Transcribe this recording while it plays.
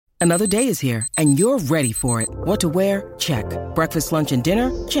Another day is here, and you're ready for it. What to wear? Check. Breakfast, lunch, and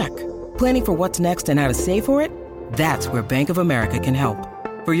dinner? Check. Planning for what's next and how to save for it? That's where Bank of America can help.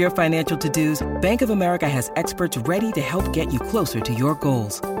 For your financial to-dos, Bank of America has experts ready to help get you closer to your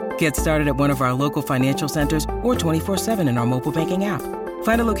goals. Get started at one of our local financial centers or 24/7 in our mobile banking app.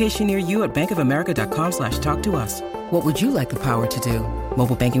 Find a location near you at bankofamerica.com/talktous. What would you like the power to do?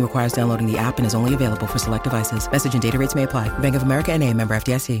 Mobile banking requires downloading the app and is only available for select devices. Message and data rates may apply. Bank of America N.A., member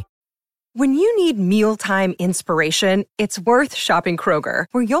FDIC. When you need mealtime inspiration, it's worth shopping Kroger,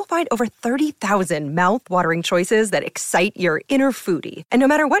 where you'll find over 30,000 mouth-watering choices that excite your inner foodie. And no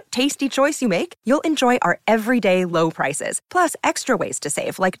matter what tasty choice you make, you'll enjoy our everyday low prices, plus extra ways to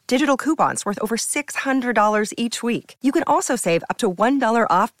save, like digital coupons worth over $600 each week. You can also save up to $1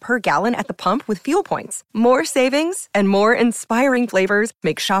 off per gallon at the pump with fuel points. More savings and more inspiring flavors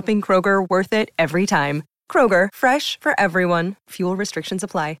make shopping Kroger worth it every time. Kroger, fresh for everyone. Fuel restrictions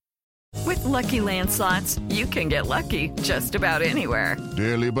apply. With Lucky Land Slots, you can get lucky just about anywhere.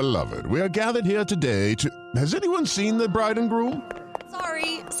 Dearly beloved, we are gathered here today to... Has anyone seen the bride and groom?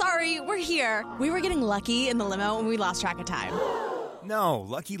 Sorry, we're here. We were getting lucky in the limo and we lost track of time. No,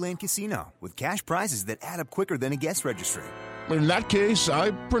 Lucky Land Casino, with cash prizes that add up quicker than a guest registry. In that case,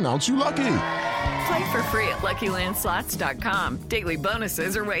 I pronounce you lucky. Play for free at LuckyLandSlots.com. Daily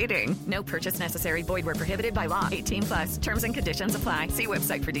bonuses are waiting. No purchase necessary. Void where prohibited by law. 18+. Terms and conditions apply. See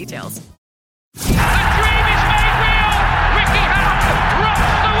website for details. The dream is made real. Ricky Hatton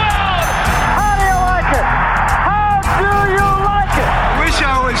rocks the world. How do you like it? How do you like it? Wish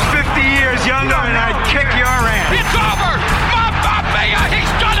I was 50 years younger and I'd kick your ass. It's over. Mamma Mia,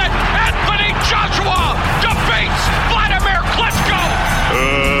 he's done it. Anthony Joshua defeats Vladimir Klitschko.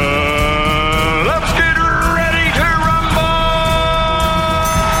 Let's get ready to rumble.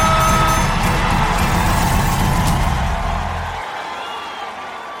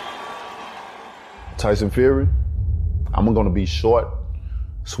 Tyson Fury, I'm going to be short,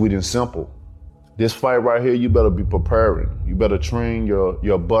 sweet, and simple. This fight right here, you better be preparing. You better train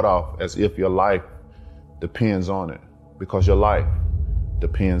your butt off as if your life depends on it, because your life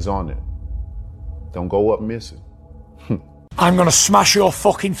depends on it. Don't go up missing. I'm going to smash your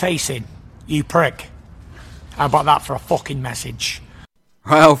fucking face in, you prick. How about that for a fucking message?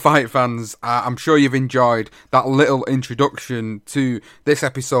 Well, fight fans, I'm sure you've enjoyed that little introduction to this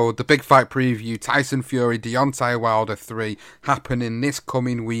episode, the big fight preview, Tyson Fury, Deontay Wilder 3, happening this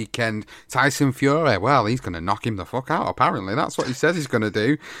coming weekend. Tyson Fury, well, he's going to knock him the fuck out, apparently. That's what he says he's going to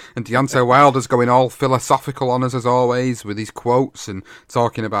do. And Deontay Wilder's going all philosophical on us, as always, with his quotes and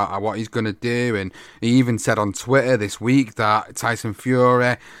talking about what he's going to do. And he even said on Twitter this week that Tyson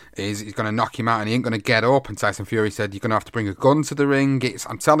Fury he's going to knock him out and he ain't going to get up. And Tyson Fury said, you're going to have to bring a gun to the ring.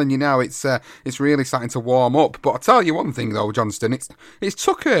 I'm telling you now, it's really starting to warm up. But I'll tell you one thing though, Johnston, it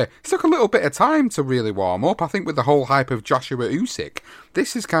took a little bit of time to really warm up. I think with the whole hype of Joshua Usyk,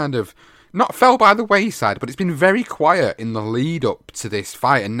 this is kind of not fell by the wayside, but it's been very quiet in the lead up to this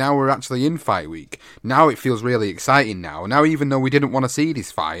fight, and now we're actually in fight week. Now it feels really exciting now even though we didn't want to see this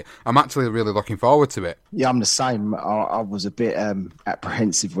fight, I'm actually really looking forward to it. Yeah, I'm the same. I was a bit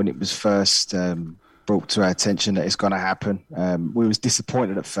apprehensive when it was first brought to our attention that it's going to happen. We was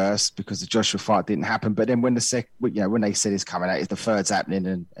disappointed at first because the Joshua fight didn't happen, but then when they said it's coming out, it's the third's happening,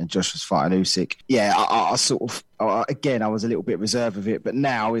 and Joshua's fighting Usyk. Yeah, I sort of again I was a little bit reserved with it, but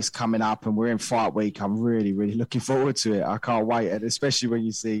now it's coming up and we're in fight week. I'm really, really looking forward to it. I can't wait, and especially when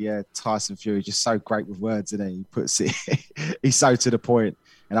you see Tyson Fury, just so great with words, and he puts it. He's so to the point,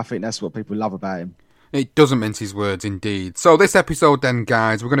 and I think that's what people love about him. It doesn't mince his words, indeed. So this episode then,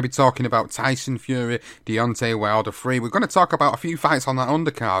 guys, we're going to be talking about Tyson Fury, Deontay Wilder 3. We're going to talk about a few fights on that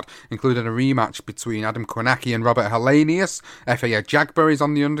undercard, including a rematch between Adam Kownacki and Robert Helenius. F.A. Jagbury's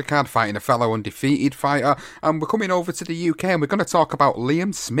on the undercard, fighting a fellow undefeated fighter. And we're coming over to the UK, and we're going to talk about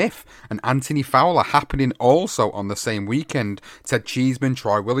Liam Smith and Anthony Fowler happening also on the same weekend. Ted Cheeseman,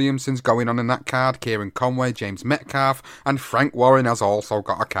 Troy Williamson's going on in that card. Kieran Conway, James Metcalf, and Frank Warren has also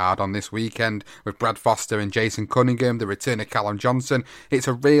got a card on this weekend with Brad Foster and Jason Cunningham, the return of Callum Johnson. It's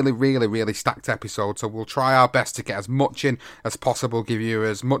a really, really, really stacked episode, so we'll try our best to get as much in as possible, give you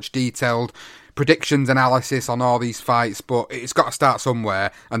as much detailed predictions, analysis on all these fights, but it's got to start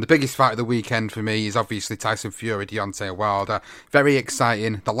somewhere, and the biggest fight of the weekend for me is obviously Tyson Fury, Deontay Wilder. Very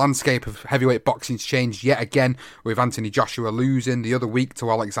exciting. The landscape of heavyweight boxing's changed yet again, with Anthony Joshua losing the other week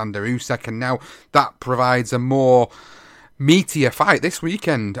to Alexander Usyk, and now that provides a more meatier fight this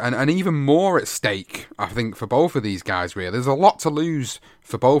weekend, and even more at stake, I think, for both of these guys, really. There's a lot to lose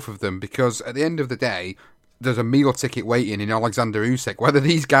for both of them, because at the end of the day, there's a meal ticket waiting in Alexander Usyk. Whether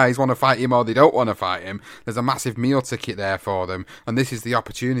these guys want to fight him or they don't want to fight him, there's a massive meal ticket there for them. And this is the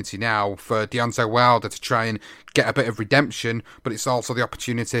opportunity now for Deontay Wilder to try and get a bit of redemption, but it's also the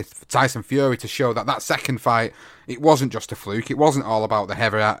opportunity for Tyson Fury to show that that second fight, it wasn't just a fluke. It wasn't all about the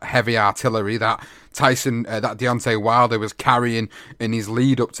heavy artillery that that Deontay Wilder was carrying in his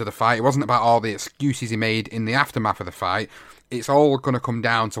lead up to the fight. It wasn't about all the excuses he made in the aftermath of the fight. It's all going to come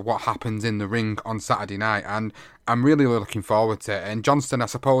down to what happens in the ring on Saturday night, and I'm really looking forward to it. And Johnston, I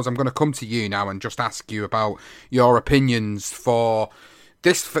suppose I'm going to come to you now and just ask you about your opinions for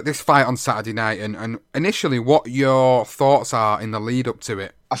this fight on Saturday night, and initially what your thoughts are in the lead up to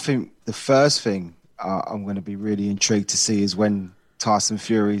it. I think the first thing I'm going to be really intrigued to see is when Tyson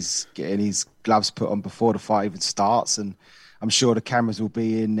Fury's getting his gloves put on before the fight even starts, and I'm sure the cameras will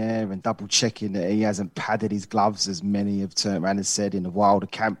be in there and double checking that he hasn't padded his gloves, as many have turned around and said in the Wilder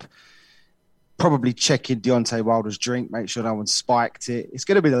camp. Probably checking Deontay Wilder's drink, make sure no one spiked it. It's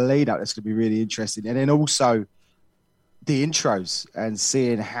going to be the lead up that's going to be really interesting. And then also the intros and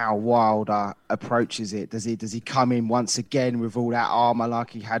seeing how Wilder approaches it. Does he come in once again with all that armour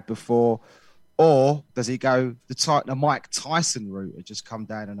like he had before? Or does he go the Mike Tyson route and just come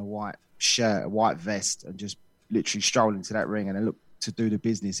down in a white shirt, a white vest, and just literally stroll into that ring and then look to do the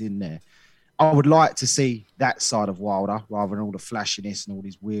business in there? I would like to see that side of Wilder rather than all the flashiness and all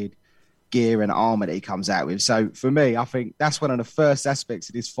these weird gear and armour that he comes out with. So for me, I think that's one of the first aspects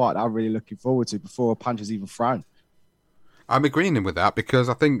of this fight that I'm really looking forward to before a punch is even thrown. I'm agreeing with that because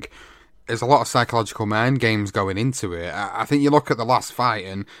I think there's a lot of psychological mind games going into it. I think you look at the last fight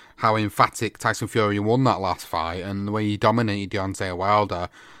and how emphatic Tyson Fury won that last fight and the way he dominated Deontay Wilder.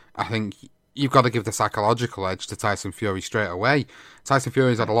 I think you've got to give the psychological edge to Tyson Fury straight away. Tyson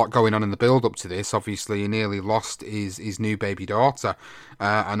Fury's had a lot going on in the build-up to this. Obviously, he nearly lost his new baby daughter.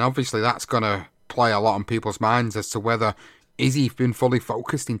 And obviously that's going to play a lot on people's minds as to whether is he been fully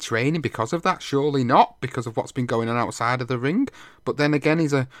focused in training because of that? Surely not, because of what's been going on outside of the ring. But then again,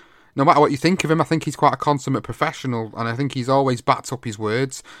 no matter what you think of him, I think he's quite a consummate professional, and I think he's always backed up his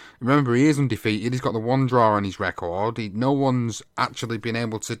words. Remember, he is undefeated. He's got the one draw on his record. No one's actually been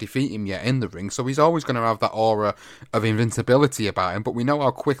able to defeat him yet in the ring, so he's always going to have that aura of invincibility about him, but we know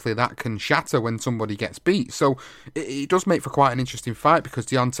how quickly that can shatter when somebody gets beat. So it does make for quite an interesting fight, because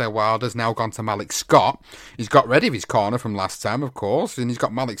Deontay Wilder's now gone to Malik Scott. He's got rid of his corner from last time, of course, and he's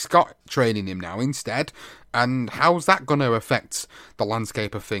got Malik Scott training him now instead. And how's that going to affect the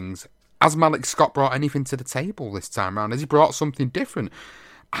landscape of things? Has Malik Scott brought anything to the table this time around? Has he brought something different?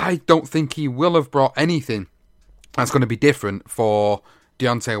 I don't think he will have brought anything that's going to be different for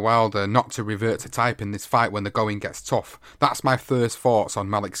Deontay Wilder not to revert to type in this fight when the going gets tough. That's my first thoughts on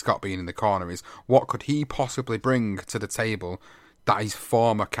Malik Scott being in the corner, is what could he possibly bring to the table that his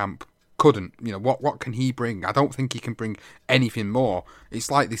former camp couldn't? You know, what can he bring? I don't think he can bring anything more. It's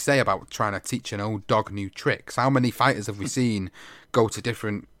like they say about trying to teach an old dog new tricks. How many fighters have we seen go to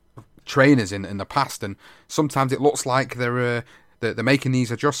different trainers in the past, and sometimes it looks like they're making these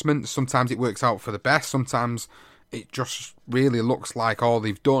adjustments. Sometimes it works out for the best. Sometimes it just really looks like all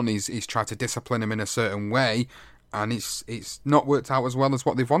they've done is try to discipline him in a certain way, and it's not worked out as well as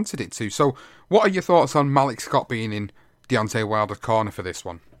what they've wanted it to. So what are your thoughts on Malik Scott being in Deontay Wilder's corner for this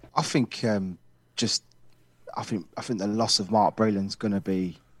one? I think I think the loss of Mark Breland's going to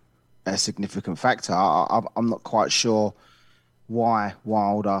be a significant factor. I'm not quite sure why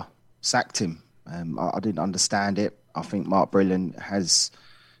Wilder sacked him. I didn't understand it. I think Mark Breland has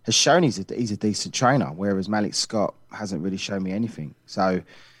shown he's a decent trainer, whereas Malik Scott hasn't really shown me anything. So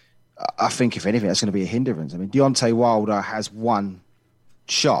I think, if anything, that's going to be a hindrance. I mean, Deontay Wilder has one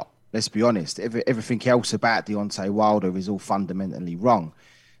shot. Let's be honest. Everything else about Deontay Wilder is all fundamentally wrong.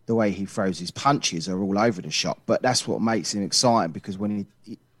 The way he throws his punches are all over the shop. But that's what makes him exciting, because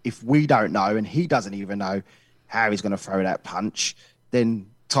if we don't know, and he doesn't even know how he's going to throw that punch, then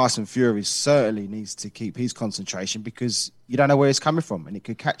Tyson Fury certainly needs to keep his concentration, because you don't know where it's coming from and it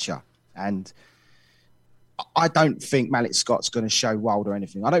could catch you. And I don't think Malik Scott's going to show Wilder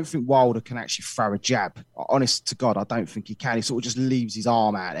anything. I don't think Wilder can actually throw a jab. Honest to God, I don't think he can. He sort of just leaves his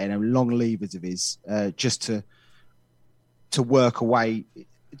arm out there and long levers of his just to work away,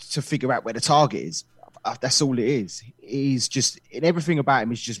 to figure out where the target is. That's all it is. He's just, and everything about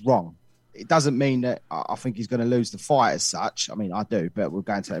him is just wrong. It doesn't mean that I think he's going to lose the fight as such. I mean, I do, but we'll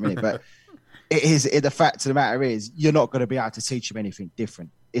go into that in a minute. But the fact of the matter is, you're not going to be able to teach him anything different.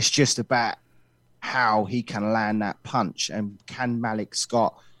 It's just about how he can land that punch, and can Malik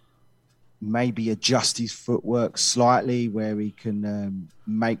Scott maybe adjust his footwork slightly where he can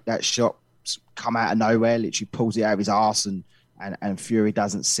make that shot come out of nowhere, literally pulls it out of his arse and Fury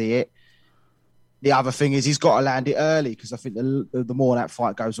doesn't see it. The other thing is he's got to land it early because I think the more that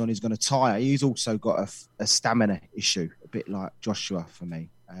fight goes on, he's going to tire. He's also got a stamina issue, a bit like Joshua for me.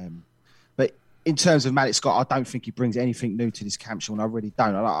 But in terms of Malik Scott, I don't think he brings anything new to this camp, Sean. I really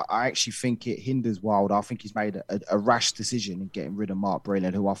don't. I actually think it hinders Wilder. I think he's made a rash decision in getting rid of Mark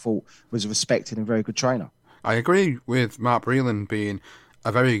Breland, who I thought was a respected and very good trainer. I agree with Mark Breland being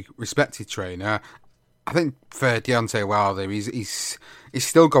a very respected trainer. I think for Deontay Wilder, he's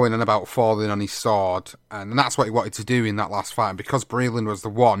still going on about falling on his sword, and that's what he wanted to do in that last fight. And because Breland was the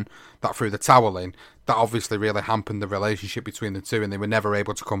one that threw the towel in, that obviously really hampered the relationship between the two, and they were never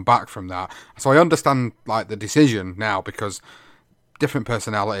able to come back from that. So I understand the decision now, because different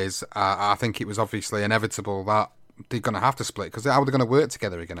personalities. I think it was obviously inevitable that they're going to have to split, because how are they going to work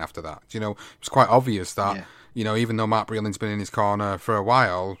together again after that? It was quite obvious that even though Mark Breland's been in his corner for a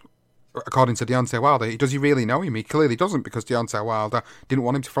while, according to Deontay Wilder, does he really know him? He clearly doesn't, because Deontay Wilder didn't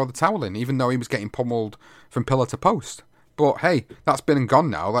want him to throw the towel in, even though he was getting pummeled from pillar to post. But hey, that's been and gone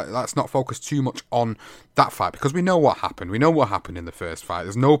now. Let's not focus too much on that fight, because we know what happened. We know what happened in the first fight.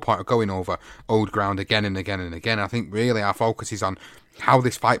 There's no point of going over old ground again and again and again. I think really our focus is on how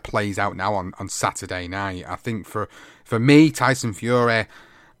this fight plays out now on Saturday night. I think for me, Tyson Fury,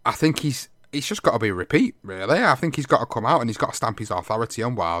 I think he's just got to be a repeat, really. I think he's got to come out and he's got to stamp his authority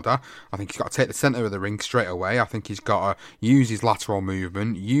on Wilder. I think he's got to take the centre of the ring straight away. I think he's got to use his lateral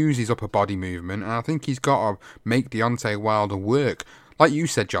movement, use his upper body movement, and I think he's got to make Deontay Wilder work. Like you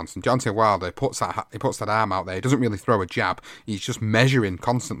said, Johnson, Deontay Wilder puts that arm out there. He doesn't really throw a jab. He's just measuring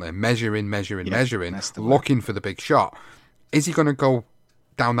constantly, measuring, looking for the big shot. Is he going to go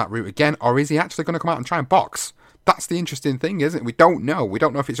down that route again, or is he actually going to come out and try and box? That's the interesting thing, isn't it? We don't know. We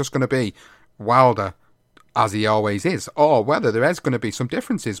don't know if it's just going to be Wilder as he always is, or whether there is going to be some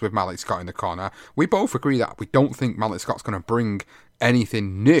differences with Malik Scott in the corner. We both agree that we don't think Malik Scott's going to bring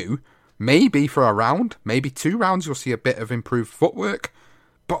anything new. Maybe for a round, maybe 2 rounds, you'll see a bit of improved footwork.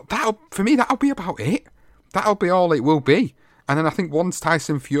 But that'll be about it. That'll be all it will be. And then I think once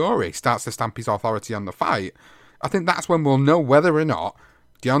Tyson Fury starts to stamp his authority on the fight, I think that's when we'll know whether or not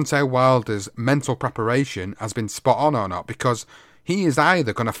Deontay Wilder's mental preparation has been spot on or not, because he is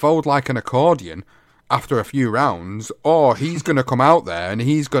either going to fold like an accordion after a few rounds, or he's going to come out there and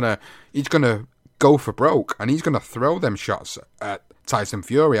he's going to go for broke, and he's going to throw them shots at Tyson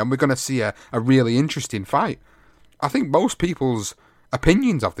Fury, and we're going to see a really interesting fight. I think most people's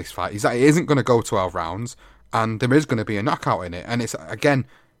opinions of this fight is that it isn't going to go 12 rounds, and there is going to be a knockout in it. And it's, again,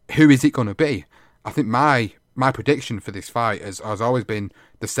 who is it going to be? I think my prediction for this fight has always been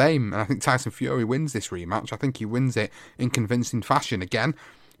the same, and I think Tyson Fury wins this rematch. I think he wins it in convincing fashion again.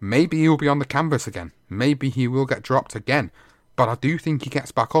 Maybe he'll be on the canvas again. Maybe he will get dropped again. But I do think he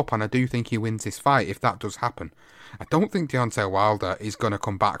gets back up, and I do think he wins this fight if that does happen. I don't think Deontay Wilder is going to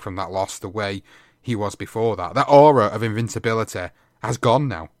come back from that loss the way he was before that. That aura of invincibility has gone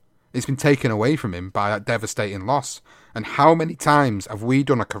now. It's been taken away from him by that devastating loss. And how many times have we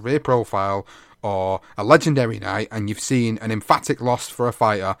done a career profile or a legendary night and you've seen an emphatic loss for a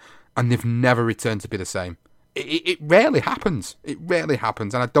fighter and they've never returned to be the same? It rarely happens. It rarely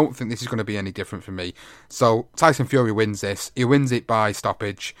happens, and I don't think this is going to be any different for me. So Tyson Fury wins this. He wins it by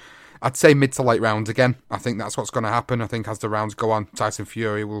stoppage. I'd say mid to late rounds again. I think that's what's going to happen. I think as the rounds go on, Tyson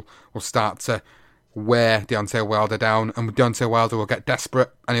Fury will start to wear Deontay Wilder down, and Deontay Wilder will get desperate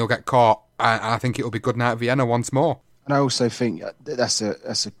and he'll get caught. And I think it will be good night at Vienna once more. And I also think that's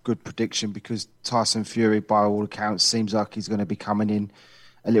a good prediction, because Tyson Fury, by all accounts, seems like he's going to be coming in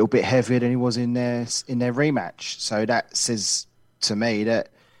a little bit heavier than he was in their rematch. So that says to me that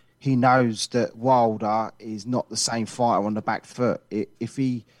he knows that Wilder is not the same fighter on the back foot. If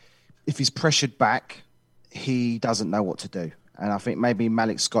he's pressured back, he doesn't know what to do. And I think maybe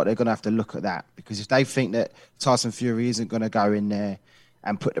Malik Scott, they're going to have to look at that, because if they think that Tyson Fury isn't going to go in there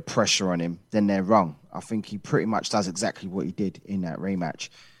and put the pressure on him, then they're wrong. I think he pretty much does exactly what he did in that rematch.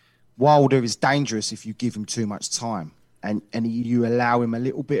 Wilder is dangerous if you give him too much time. And you allow him a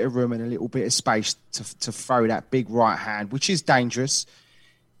little bit of room and a little bit of space to throw that big right hand, which is dangerous.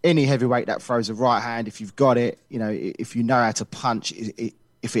 Any heavyweight that throws a right hand, if you've got it, if you know how to punch,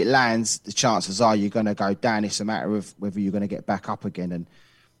 if it lands, the chances are you're going to go down. It's a matter of whether you're going to get back up again. And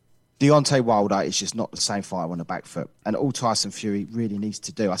Deontay Wilder is just not the same fighter on the back foot. And all Tyson Fury really needs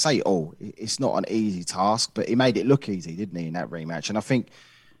to do, I say all, it's not an easy task, but he made it look easy, didn't he, in that rematch? And I think,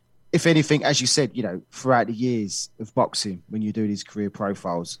 if anything, as you said, throughout the years of boxing, when you do these career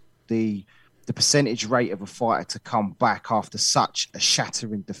profiles, the percentage rate of a fighter to come back after such a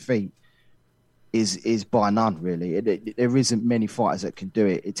shattering defeat is by none, really. There isn't many fighters that can do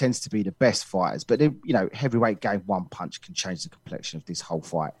it. It tends to be the best fighters. But, heavyweight game, one punch can change the complexion of this whole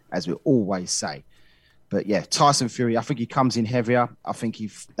fight, as we always say. But, yeah, Tyson Fury, I think he comes in heavier. I think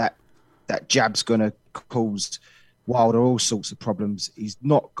that jab's going to cause Wilder all sorts of problems. He's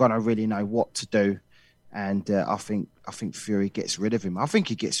not going to really know what to do. And I think Fury gets rid of him. I think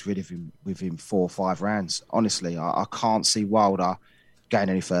he gets rid of him within 4 or 5 rounds. Honestly, I can't see Wilder going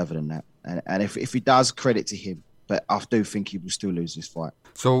any further than that. And if he does, credit to him. But I do think he will still lose this fight.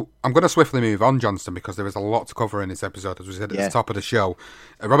 So I'm going to swiftly move on, Johnston, because there is a lot to cover in this episode, as we said at the top of the show.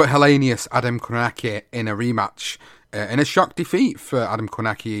 Robert Helenius, Adam Kownacki in a rematch. In a shock defeat for Adam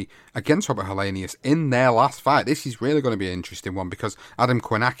Kownacki against Robert Helenius in their last fight. This is really going to be an interesting one because Adam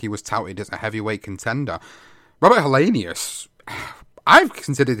Kownacki was touted as a heavyweight contender. Robert Helenius, I've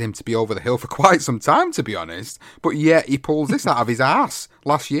considered him to be over the hill for quite some time, to be honest, but yet he pulls this out of his arse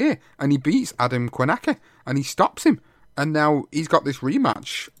last year and he beats Adam Kownacki and he stops him. And now he's got this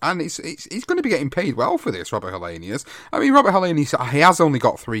rematch, and he's going to be getting paid well for this, Robert Helenius. I mean, Robert Helenius, he has only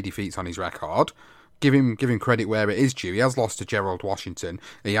got 3 defeats on his record. Give him credit where it is due. He has lost to Gerald Washington,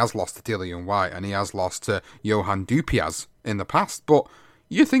 he has lost to Dillian Whyte, and he has lost to Johan Dupiaz in the past. But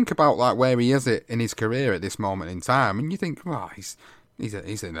you think about like where he is in his career at this moment in time, and you think, well, he's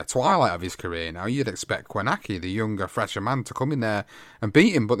in the twilight of his career now. You'd expect Kownacki, the younger, fresher man, to come in there and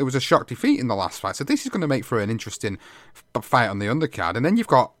beat him, but there was a shock defeat in the last fight. So this is going to make for an interesting fight on the undercard. And then you've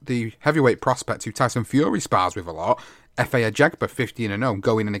got the heavyweight prospect who Tyson Fury spars with a lot, Efe Ajagba, 15-0,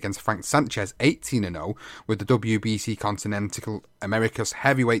 going in against Frank Sanchez, 18-0, with the WBC Continental Americas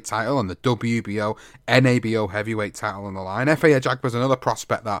heavyweight title and the WBO, NABO heavyweight title on the line. Efe Ajagba's another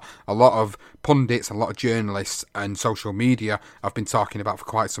prospect that a lot of pundits, a lot of journalists and social media have been talking about for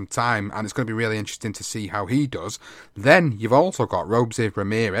quite some time, and it's going to be really interesting to see how he does. Then you've also got Robesy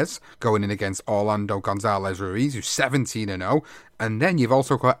Ramirez going in against Orlando Gonzalez Ruiz, who's 17-0, and then you've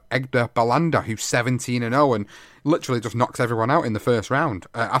also got Edgar Berlanga, who's 17-0, and literally just knocks everyone out in the first round.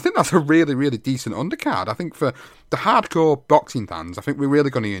 I think that's a really, really decent undercard. I think for the hardcore boxing fans, I think we're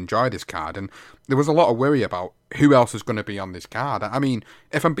really going to enjoy this card. And there was a lot of worry about who else is going to be on this card. I mean,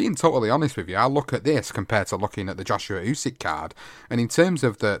 if I'm being totally honest with you, I look at this compared to looking at the Joshua Usyk card, and in terms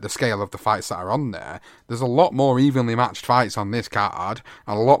of the scale of the fights that are on there, there's a lot more evenly matched fights on this card,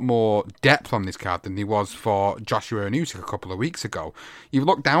 and a lot more depth on this card than there was for Joshua and Usyk a couple of weeks ago. You've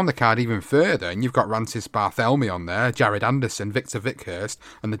looked down the card even further, and you've got Rancis Barthelemy on there, Jared Anderson, Victor Vickhurst,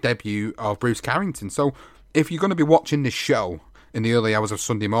 and the debut of Bruce Carrington. So if you're going to be watching this show in the early hours of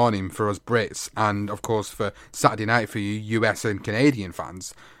Sunday morning for us Brits, and of course for Saturday night for you US and Canadian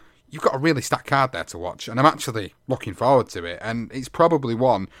fans, you've got a really stacked card there to watch, and I'm actually looking forward to it. And it's probably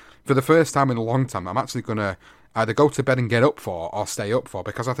one, for the first time in a long time, I'm actually going to either go to bed and get up for or stay up for,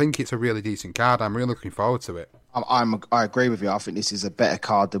 because I think it's a really decent card. I'm really looking forward to it. I agree with you. I think this is a better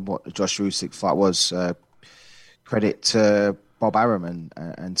card than what the Josh Usyk fight was. Credit to Bob Arum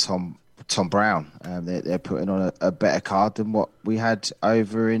and Tom Brown. They're putting on a better card than what we had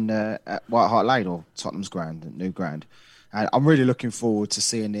over in at White Hart Lane, or Tottenham's Grand, New Grand. And I'm really looking forward to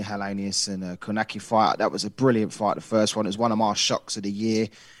seeing the Helenius and Kownacki fight. That was a brilliant fight, the first one. It was one of my shocks of the year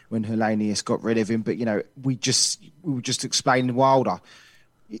when Helenius got rid of him. But, we were just explaining Wilder.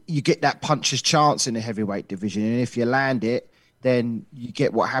 You get that puncher's chance in the heavyweight division, and if you land it, then you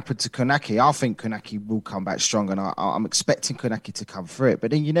get what happened to Kownacki. I think Kownacki will come back strong, and I'm expecting Kownacki to come through it.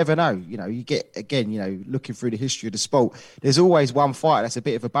 But then you never know. You get, again, looking through the history of the sport, there's always one fight that's a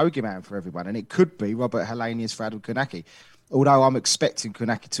bit of a bogeyman for everyone, and it could be Robert Helenius for Adam Kownacki. Although I'm expecting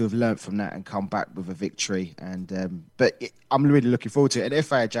Kownacki to have learnt from that and come back with a victory. But I'm really looking forward to it. And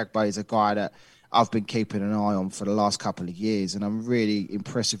Efe Ajagba is a guy that I've been keeping an eye on for the last couple of years, and I'm really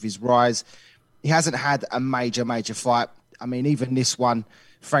impressed with his rise. He hasn't had a major fight. I mean, even this one,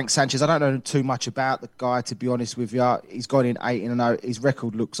 Frank Sanchez, I don't know too much about the guy, to be honest with you. He's gone in 8-0. His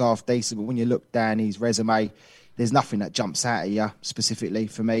record looks half decent, but when you look down his resume, there's nothing that jumps out at you specifically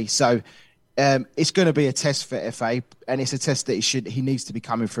for me. So it's going to be a test for Efe, and it's a test that he needs to be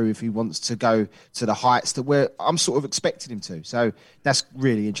coming through if he wants to go to the heights that where I'm sort of expecting him to. So that's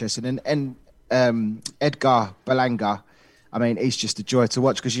really interesting. And Edgar Berlanga, I mean, he's just a joy to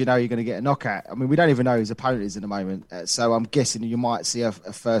watch because you're going to get a knockout. I mean, we don't even know who his opponent is at the moment. So I'm guessing you might see a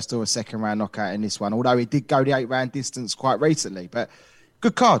first or a second round knockout in this one, although he did go the 8-round distance quite recently. But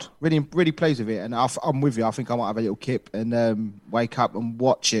good card. Really, really pleased with it. And I'm with you. I think I might have a little kip and wake up and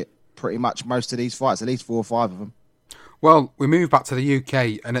watch it pretty much most of these fights, at least 4 or 5 of them. Well, we move back to the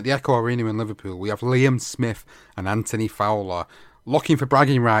UK, and at the Echo Arena in Liverpool, we have Liam Smith and Anthony Fowler looking for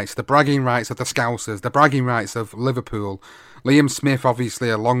bragging rights, the bragging rights of the Scousers, the bragging rights of Liverpool. Liam Smith, obviously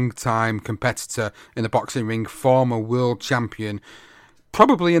a long-time competitor in the boxing ring, former world champion,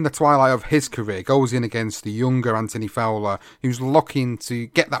 probably in the twilight of his career, goes in against the younger Anthony Fowler, who's looking to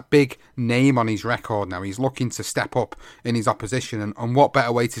get that big name on his record now. He's looking to step up in his opposition, and what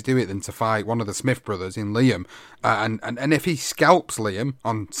better way to do it than to fight one of the Smith brothers in Liam. And if he scalps Liam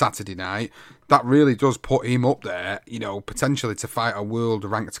on Saturday night, that really does put him up there, potentially to fight a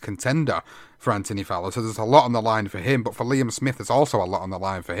world-ranked contender for Anthony Fowler. So there's a lot on the line for him, but for Liam Smith, there's also a lot on the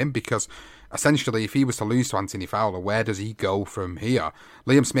line for him, because essentially, if he was to lose to Anthony Fowler, where does he go from here?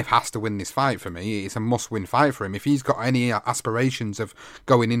 Liam Smith has to win this fight for me. It's a must-win fight for him. If he's got any aspirations of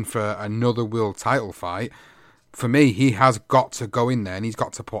going in for another world title fight, for me, he has got to go in there and he's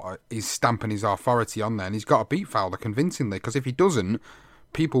got to put his stamp and his authority on there, and he's got to beat Fowler convincingly, because if he doesn't,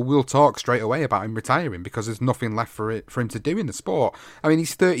 people will talk straight away about him retiring, because there's nothing left for him to do in the sport. I mean,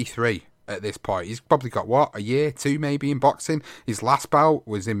 he's 33 at this point. He's probably got, a year, 2 maybe in boxing. His last bout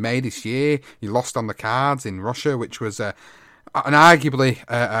was in May this year. He lost on the cards in Russia, which was arguably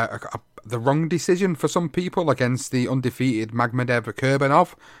the wrong decision for some people, against the undefeated Magomedov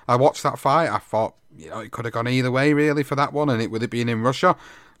Kurbanov. I watched that fight. I thought, it could have gone either way really for that one, and with it being in Russia,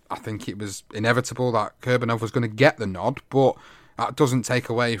 I think it was inevitable that Kurbanov was going to get the nod, but that doesn't take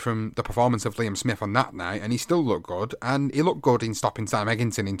away from the performance of Liam Smith on that night, and he still looked good, and he looked good in stopping Sam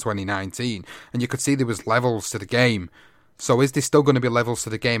Eggington in 2019, and you could see there was levels to the game. So is there still going to be levels to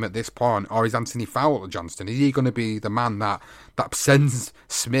the game at this point, or is Anthony Fowler Johnston, is he going to be the man that sends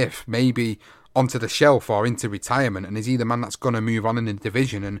Smith maybe onto the shelf or into retirement, and is he the man that's going to move on in the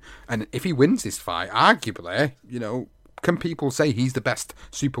division? And if he wins this fight, arguably, can people say he's the best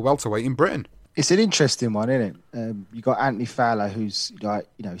super welterweight in Britain? It's an interesting one, isn't it? You got Anthony Fowler, who's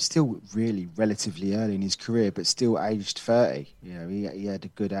still really relatively early in his career, but still aged 30. He had a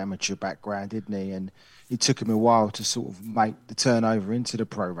good amateur background, didn't he? And it took him a while to sort of make the turnover into the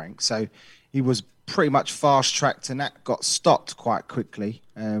pro ranks. So he was pretty much fast-tracked, and that got stopped quite quickly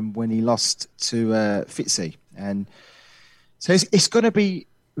when he lost to Fitzy. And so it's going to be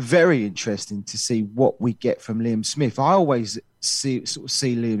very interesting to see what we get from Liam Smith. I always see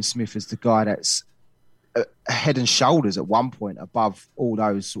Liam Smith as the guy that's a head and shoulders at one point above all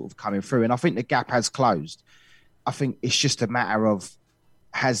those sort of coming through. And I think the gap has closed. I think it's just a matter of,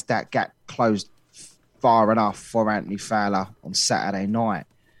 has that gap closed far enough for Anthony Fowler on Saturday night?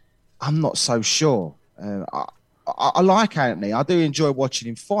 I'm not so sure. I like Anthony. I do enjoy watching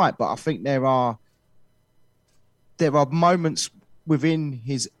him fight, but I think there are moments within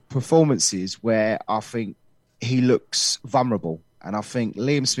his performances where I think he looks vulnerable. And I think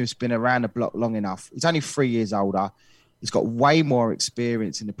Liam Smith's been around the block long enough. He's only 3 years older. He's got way more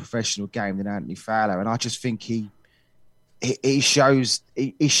experience in the professional game than Anthony Fowler. And I just think he shows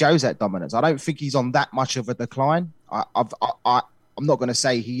that dominance. I don't think he's on that much of a decline. I'm not going to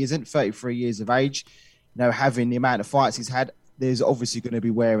say he isn't. 33 years of age, having the amount of fights he's had, there's obviously going to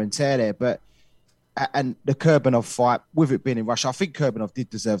be wear and tear there. And the Kurbanov fight, with it being in Russia, I think Kurbanov did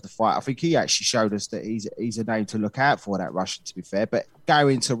deserve the fight. I think he actually showed us that he's a name to look out for, that Russian, to be fair. But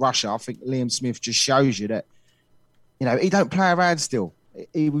going to Russia, I think Liam Smith just shows you that, he don't play around still.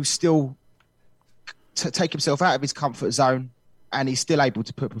 He will still take himself out of his comfort zone, and he's still able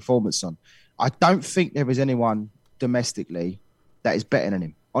to put performance on. I don't think there is anyone domestically that is better than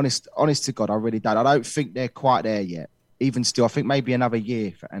him. Honest to God, I really don't. I don't think they're quite there yet. Even still, I think maybe another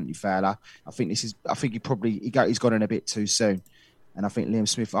year for Anthony Fowler. I think he's gone in a bit too soon. And I think Liam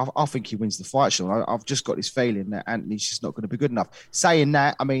Smith, I think he wins the fight, Sean. I've just got this feeling that Anthony's just not going to be good enough. Saying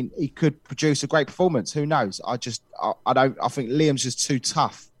that, I mean, he could produce a great performance. Who knows? I think Liam's just too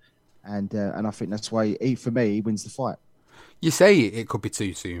tough. And I think that's why, for me, he wins the fight. You say it could be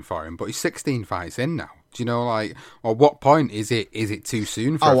too soon for him, but he's 16 fights in now. Do you know, at what point is it too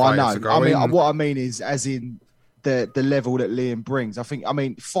soon for a fighter to go in? What I mean is, as in the level that Liam brings.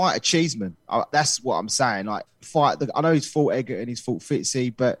 Fight a Cheeseman. That's what I'm saying. I know he's fought Eggington, he's fought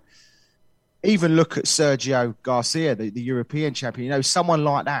Fitzy, but even look at Sergio Garcia, the European champion. Someone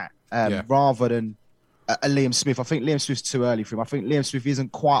like that, rather than a Liam Smith. I think Liam Smith's too early for him. I think Liam Smith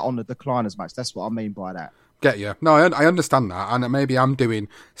isn't quite on the decline as much. That's what I mean by that. Get you. No, I understand that, and maybe I'm doing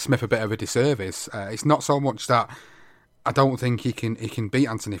Smith a bit of a disservice. It's not so much that I don't think he can beat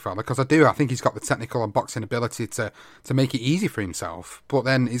Anthony Fowler, because I think he's got the technical and boxing ability to make it easy for himself. But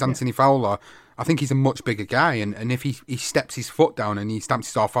then Anthony Fowler, I think he's a much bigger guy, and if he steps his foot down and he stamps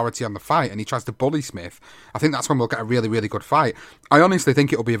his authority on the fight and he tries to bully Smith, I think that's when we'll get a really, really good fight. I honestly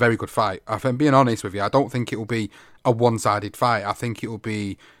think it'll be a very good fight. If I'm being honest with you, I don't think it will be a one-sided fight. I think it will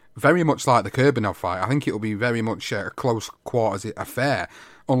be very much like the Kurbanov fight. I think it will be very much a close quarters affair,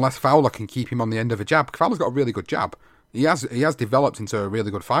 unless Fowler can keep him on the end of a jab. Fowler's got a really good jab. He has developed into a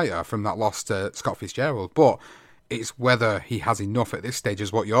really good fighter from that loss to Scott Fitzgerald, but it's whether he has enough at this stage,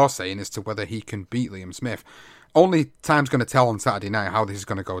 is what you're saying, as to whether he can beat Liam Smith. Only time's going to tell on Saturday night how this is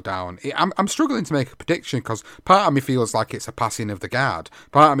going to go down. I'm struggling to make a prediction because part of me feels like it's a passing of the guard.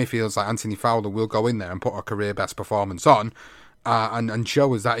 Part of me feels like Anthony Fowler will go in there and put a career best performance on and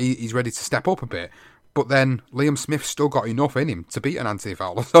show us that he's ready to step up a bit. But then Liam Smith's still got enough in him to beat an Anthony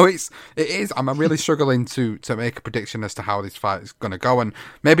Fowler. So I'm really struggling to make a prediction as to how this fight is going to go. And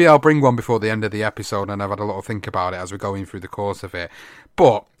maybe I'll bring one before the end of the episode and I've had a little think about it as we're going through the course of it.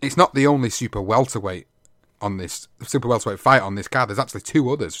 But it's not the only super welterweight fight on this card. There's actually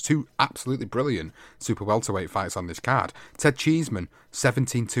two absolutely brilliant super welterweight fights on this card. Ted Cheeseman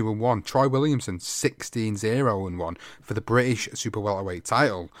 17-2-1, Troy Williamson 16-0-1 for the British super welterweight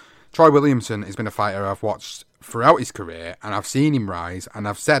title. Troy Williamson has been a fighter I've watched throughout his career, and I've seen him rise, and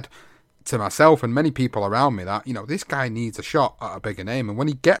I've said to myself and many people around me that, this guy needs a shot at a bigger name, and when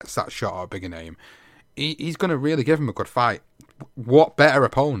he gets that shot at a bigger name, he's going to really give him a good fight. What better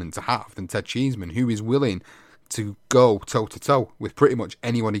opponent to have than Ted Cheeseman, who is willing to go toe-to-toe with pretty much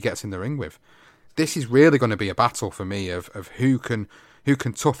anyone he gets in the ring with? This is really going to be a battle for me of who can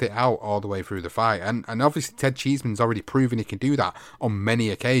tough it out all the way through the fight. And obviously Ted Cheeseman's already proven he can do that on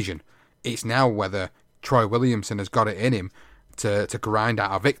many occasions. It's now whether Troy Williamson has got it in him to grind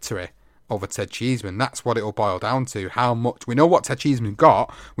out a victory over Ted Cheeseman. That's what it'll boil down to. How much we know what Ted Cheeseman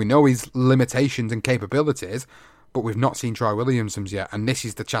got, we know his limitations and capabilities, but we've not seen Troy Williamson's yet, and this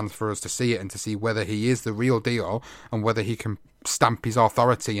is the chance for us to see it and to see whether he is the real deal and whether he can stamp his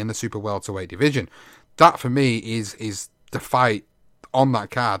authority in the super welterweight division. That for me is the fight on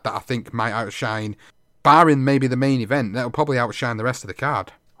that card that I think might outshine, barring maybe the main event, that'll probably outshine the rest of the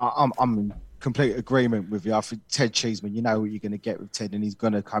card. I'm in complete agreement with you. I think Ted Cheeseman, you know what you're going to get with Ted, and he's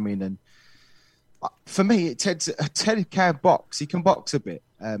going to come in and, for me, Ted can box. He can box a bit,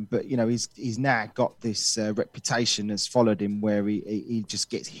 but he's now got this reputation that's followed him where he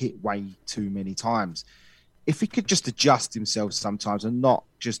just gets hit way too many times. If he could just adjust himself sometimes and not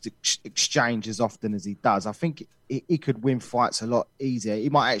just exchange as often as he does, I think he could win fights a lot easier. He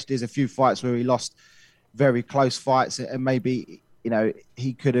might actually, there's a few fights where he lost very close fights and maybe,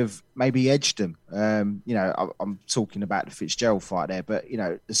 he could have maybe edged them. I'm talking about the Fitzgerald fight there, but,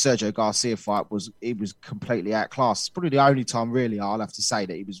 the Sergio Garcia fight he was completely outclassed. It's probably the only time really I'll have to say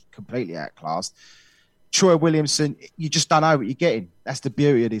that he was completely outclassed. Troy Williamson, you just don't know what you're getting. That's the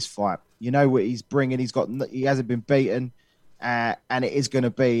beauty of this fight. You know what he's bringing. He hasn't been beaten, and it is going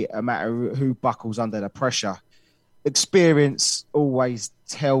to be a matter of who buckles under the pressure. Experience always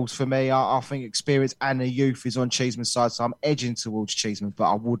tells for me. I think experience and the youth is on Cheeseman's side, so I'm edging towards Cheeseman, but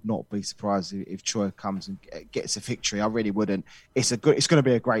I would not be surprised if Troy comes and gets a victory. I really wouldn't. It's going to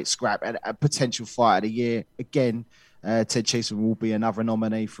be a great scrap and a potential fight of the year. Again, Ted Cheeseman will be another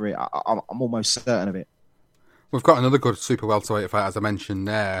nominee for it. I'm almost certain of it. We've got another good super welterweight fight, as I mentioned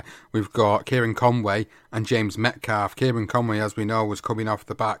there. We've got Kieran Conway and James Metcalf. Kieran Conway, as we know, was coming off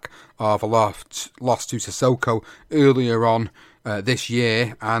the back of a loss to Sissoko earlier on this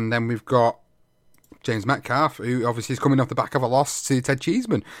year. And then we've got James Metcalf, who obviously is coming off the back of a loss to Ted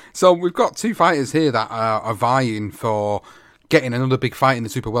Cheeseman. So we've got two fighters here that are vying for getting another big fight in the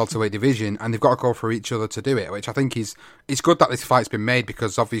super welterweight division, and they've got to go for each other to do it, which I think it's good that this fight's been made,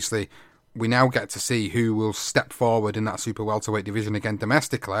 because obviously we now get to see who will step forward in that super welterweight division again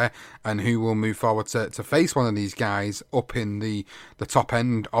domestically, and who will move forward to face one of these guys up in the top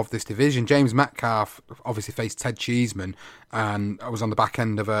end of this division. James Metcalf obviously faced Ted Cheeseman and was on the back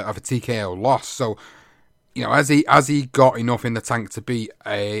end of a TKO loss. So, has he got enough in the tank to beat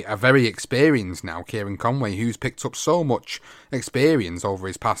a very experienced now Kieran Conway, who's picked up so much experience over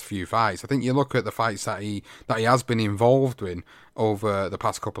his past few fights? I think you look at the fights that he has been involved in over the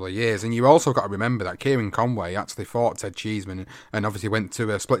past couple of years, and you also got to remember that Kieran Conway actually fought Ted Cheeseman and obviously went to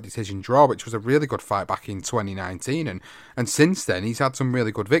a split decision draw, which was a really good fight back in 2019, and since then he's had some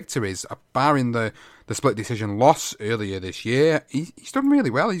really good victories, barring the split decision loss earlier this year. He's done really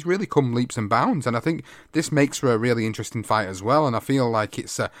well. He's really come leaps and bounds, and I think this makes for a really interesting fight as well. And I feel like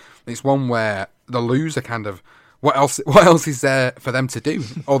it's one where the loser kind of, what else is there for them to do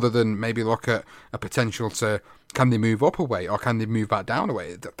other than maybe look at a potential to, can they move up a weight or can they move back down a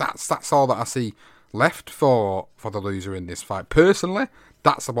weight? That's all that I see left for the loser in this fight. Personally,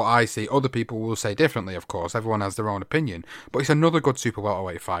 that's what I see. Other people will say differently, of course. Everyone has their own opinion. But it's another good super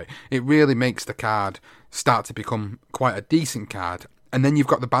welterweight fight. It really makes the card start to become quite a decent card. And then you've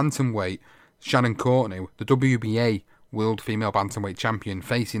got the bantamweight, Shannon Courtney, the WBA World Female Bantamweight Champion,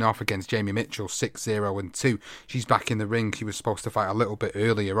 facing off against Jamie Mitchell 6-0-2. She's back in the ring. She was supposed to fight a little bit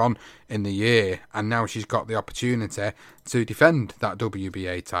earlier on in the year, and now she's got the opportunity to defend that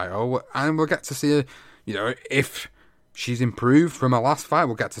WBA title, and we'll get to see her, if she's improved from her last fight.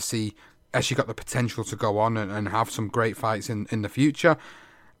 We'll get to see, has she got the potential to go on and have some great fights in the future?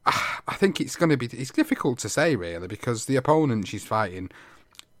 I think it's difficult to say, really, because the opponent she's fighting,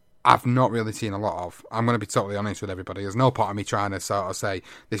 I've not really seen a lot of. I'm going to be totally honest with everybody. There's no point of me trying to sort of say,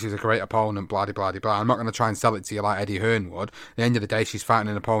 this is a great opponent, blah, blah, blah, blah. I'm not going to try and sell it to you like Eddie Hearn would. At the end of the day, she's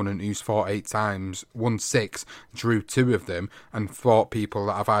fighting an opponent who's fought 8 times, won 6, drew 2 of them, and fought people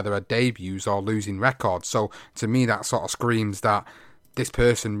that have either had debuts or losing records. So, to me, that sort of screams that this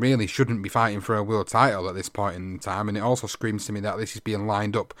person really shouldn't be fighting for a world title at this point in time, and it also screams to me that this is being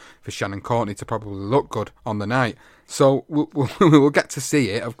lined up for Shannon Courtenay to probably look good on the night. So we'll get to see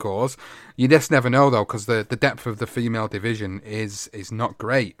it, of course. You just never know, though, because the depth of the female division is not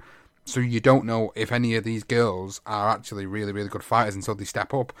great. So you don't know if any of these girls are actually really, really good fighters until they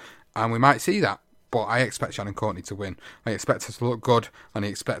step up, and we might see that. But I expect Shannon Courtenay to win. I expect her to look good, and I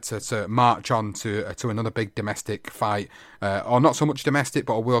expect her to march on to another big domestic fight, or not so much domestic,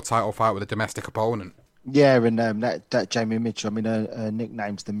 but a world title fight with a domestic opponent. Yeah, and that Jamie Mitchell, I mean, her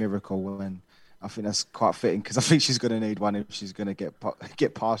nickname's the Miracle, and I think that's quite fitting because I think she's going to need one if she's going to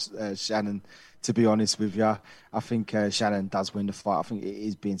get past Shannon. To be honest with you, I think Shannon does win the fight. I think it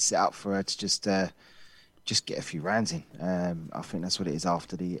is being set up for her to just get a few rounds in. I think that's what it is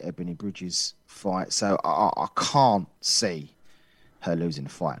after the Ebony Bridges fight. So I can't see her losing the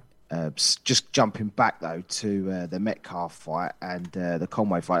fight. Just jumping back, though, to the Metcalf fight and the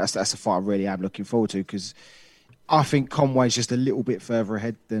Conway fight. That's a fight I really am looking forward to because I think Conway's just a little bit further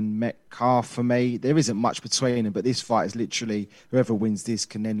ahead than Metcalf for me. There isn't much between them, but this fight is literally whoever wins this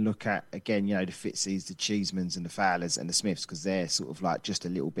can then look at, again, the Fitzies, the Cheesemans and the Fowlers and the Smiths because they're sort of like just a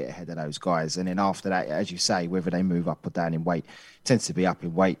little bit ahead of those guys. And then after that, as you say, whether they move up or down in weight, tends to be up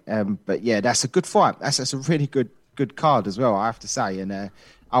in weight. But yeah, that's a good fight. That's a really good card as well, I have to say. And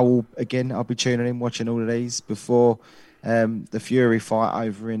I'll be tuning in, watching all of these before the Fury fight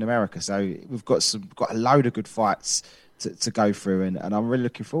over in America. So we've got a load of good fights to go through, and I'm really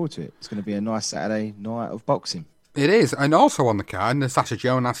looking forward to it. It's going to be a nice Saturday night of boxing. It is, and also on the card, Natasha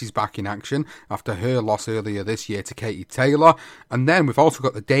Jonas is back in action after her loss earlier this year to Katie Taylor. And then we've also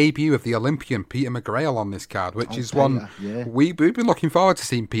got the debut of the Olympian Peter McGrail on this card, which is one we've been looking forward to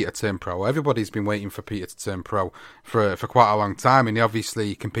seeing Peter turn pro. Everybody's been waiting for Peter to turn pro for quite a long time, and he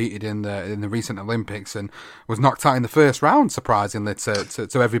obviously competed in the recent Olympics and was knocked out in the first round, surprisingly, to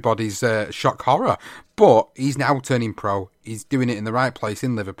everybody's shock horror. But he's now turning pro. He's doing it in the right place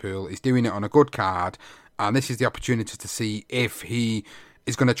in Liverpool. He's doing it on a good card. And this is the opportunity to see if he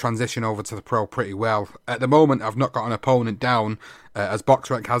is going to transition over to the pro pretty well. At the moment, I've not got an opponent down, as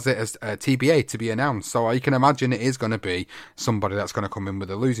BoxRec has it, as TBA to be announced. So you can imagine it is going to be somebody that's going to come in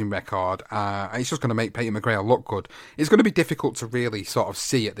with a losing record. It's just going to make Peter McGrail look good. It's going to be difficult to really sort of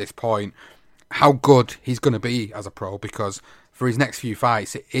see at this point how good he's going to be as a pro, because for his next few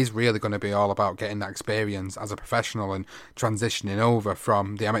fights, it is really going to be all about getting that experience as a professional and transitioning over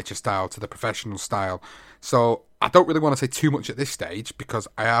from the amateur style to the professional style. So I don't really want to say too much at this stage because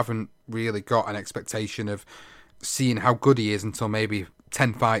I haven't really got an expectation of seeing how good he is until maybe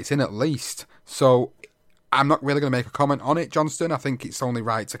 10 fights in at least. So I'm not really going to make a comment on it, Johnston. I think it's only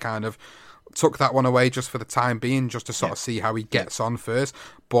right to kind of tuck that one away just for the time being, just to sort of see how he gets on first.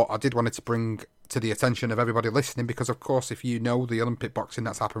 But I did want it to bring to the attention of everybody listening, because of course if you know the Olympic boxing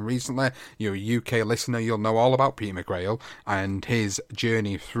that's happened recently, you're a UK listener, you'll know all about Peter McGrail and his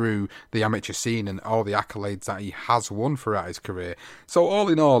journey through the amateur scene and all the accolades that he has won throughout his career. So all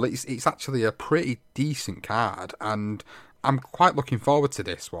in all, it's actually a pretty decent card, and I'm quite looking forward to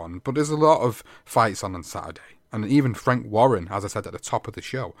this one. But there's a lot of fights on Saturday. And even Frank Warren, as I said at the top of the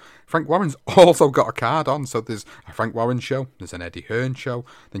show, Frank Warren's also got a card on. So there's a Frank Warren show, there's an Eddie Hearn show,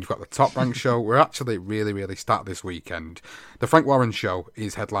 then you've got the Top Rank show. We're actually really, really stacked this weekend. The Frank Warren show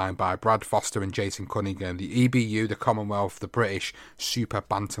is headlined by Brad Foster and Jason Cunningham. The EBU, the Commonwealth, the British Super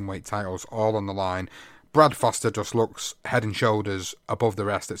Bantamweight titles all on the line. Brad Foster just looks head and shoulders above the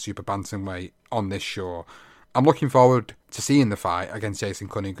rest at Super Bantamweight on this show. I'm looking forward to seeing the fight against Jason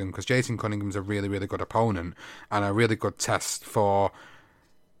Cunningham, because Jason Cunningham's a really, really good opponent and a really good test for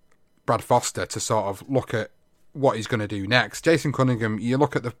Brad Foster to sort of look at what he's going to do next. Jason Cunningham, you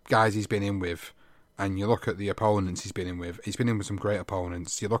look at the guys he's been in with and you look at the opponents he's been in with. He's been in with some great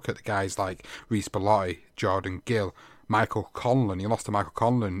opponents. You look at the guys like Reece Bellotti, Jordan Gill, Michael Conlon. He lost to Michael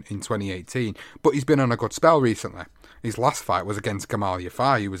Conlon in 2018, but he's been on a good spell recently. His last fight was against Gamal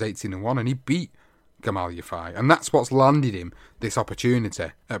Yafai, who was 18-1, and he beat Gamal Yafai, and that's what's landed him this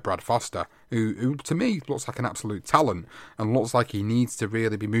opportunity at Brad Foster, who to me looks like an absolute talent and looks like he needs to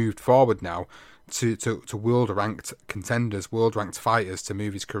really be moved forward now to world-ranked contenders, world-ranked fighters to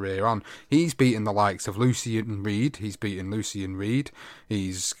move his career on. He's beaten the likes of Lucian Reid. He's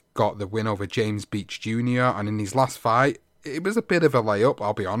got the win over James Beach Jr., and in his last fight, it was a bit of a layup,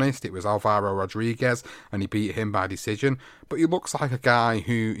 I'll be honest. It was Alvaro Rodriguez, and he beat him by decision. But he looks like a guy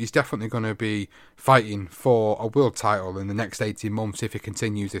who is definitely going to be fighting for a world title in the next 18 months if he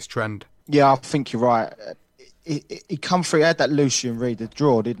continues this trend. Yeah, I think you're right. He come through, he had that Lucian Reid, the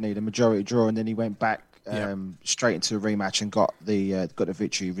draw, didn't he? The majority draw, and then he went back straight into a rematch and got the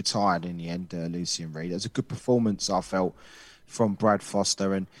victory, retired in the end, Lucian Reid. It was a good performance, I felt, from Brad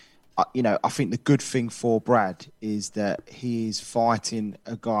Foster. And I think the good thing for Brad is that he is fighting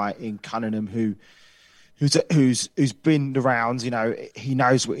a guy in Cunningham who's been around. He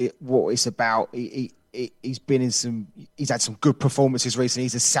knows what it's about. He's had some good performances recently.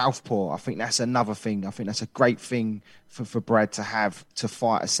 He's a southpaw. I think that's another thing. I think that's a great thing for Brad to have, to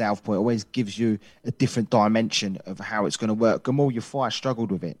fight a southpaw. It always gives you a different dimension of how it's going to work. Gamal Yafai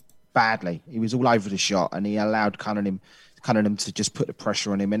struggled with it badly. He was all over the shot, and he allowed Cunningham to just put the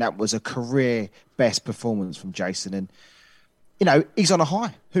pressure on him, and that was a career best performance from Jason. And he's on a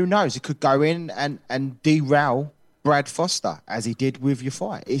high. Who knows? He could go in and derail Brad Foster as he did with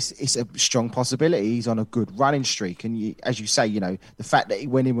Yafai. It's a strong possibility. He's on a good running streak, and as you say, the fact that he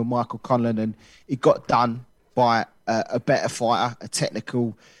went in with Michael Conlan and he got done by a better fighter, a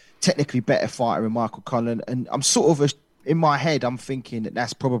technically better fighter in Michael Conlan, and I'm sort of in my head, I'm thinking that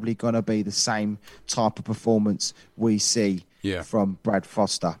that's probably going to be the same type of performance we see from Brad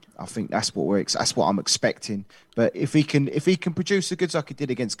Foster. I think that's what I'm expecting. But if he can produce the goods like he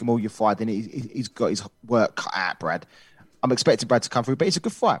did against Gamal Yafai, then he's got his work cut out, Brad. I'm expecting Brad to come through, but it's a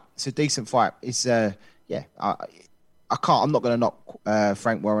good fight. It's a decent fight. It's I'm not going to knock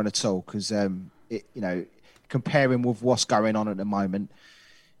Frank Warren at all because comparing with what's going on at the moment.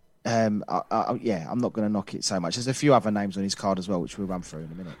 I'm not going to knock it so much. There's a few other names on his card as well, which we'll run through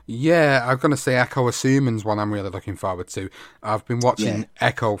in a minute. Yeah, I'm going to say Echo Asuman's one I'm really looking forward to. I've been watching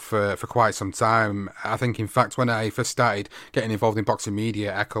Echo for quite some time. I think, in fact, when I first started getting involved in boxing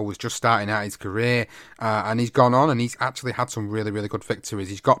media, Echo was just starting out his career, and he's gone on and he's actually had some really, really good victories.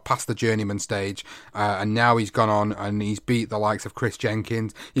 He's got past the journeyman stage, and now he's gone on and he's beat the likes of Chris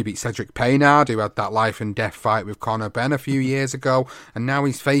Jenkins. He beat Cedric Paynard, who had that life and death fight with Conor Benn a few years ago, and now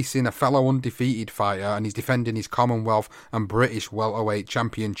he's facing a fellow undefeated fighter, and he's defending his Commonwealth and British welterweight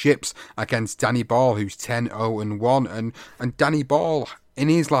championships against Danny Ball, who's 10-0-1, and Danny Ball in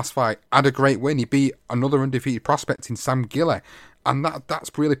his last fight had a great win. He beat another undefeated prospect in Sam Gilley, and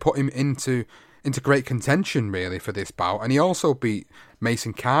that's really put him into great contention really for this bout. And he also beat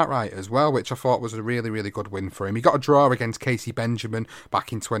Mason Cartwright as well, which I thought was a really, really good win for him. He got a draw against Casey Benjamin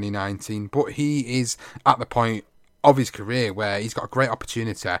back in 2019, but he is at the point of his career where he's got a great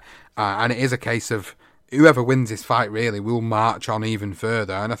opportunity, and it is a case of whoever wins this fight really will march on even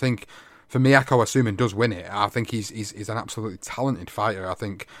further. And I think for me, Echo Asuman does win it. I think he's an absolutely talented fighter. I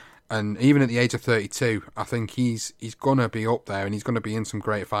think, and even at the age of 32, I think he's gonna be up there and he's gonna be in some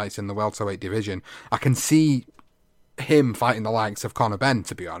great fights in the welterweight division. I can see him fighting the likes of Conor Benn,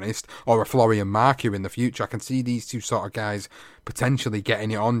 to be honest, or a Florian Marku in the future. I can see these two sort of guys potentially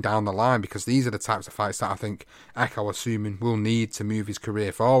getting it on down the line, because these are the types of fights that I think Echo Asuman will need to move his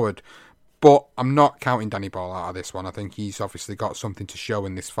career forward. But I'm not counting Danny Ball out of this one. I think he's obviously got something to show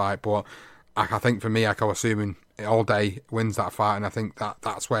in this fight, but I think for me, Echo Asuman all day wins that fight, and I think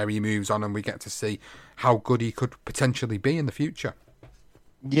that's where he moves on, and we get to see how good he could potentially be in the future.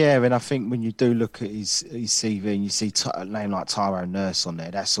 Yeah, and I think when you do look at his CV and you see a name like Tyrone Nurse on there,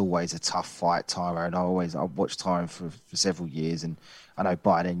 that's always a tough fight, Tyrone. I've watched Tyrone for several years, and I know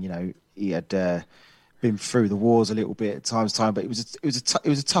by then, he had been through the wars a little bit at times, but it was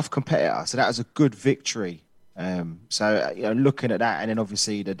a tough competitor. So that was a good victory. Looking at that, and then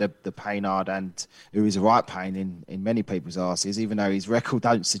obviously the Paynard, and who is a right pain in many people's arses, even though his record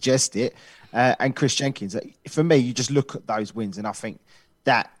don't suggest it, and Chris Jenkins. For me, you just look at those wins, and I think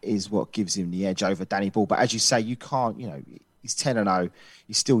that is what gives him the edge over Danny Ball. But as you say, you can't, he's 10-0,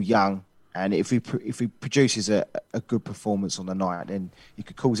 he's still young, and if he produces a good performance on the night, then he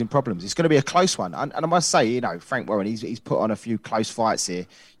could cause him problems. It's going to be a close one. And I must say, Frank Warren, he's put on a few close fights here.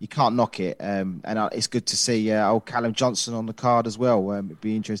 You can't knock it. And it's good to see old Callum Johnson on the card as well. It'd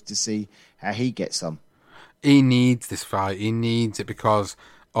be interesting to see how he gets on. He needs this fight. He needs it because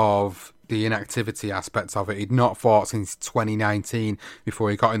of the inactivity aspects of it. He'd not fought since 2019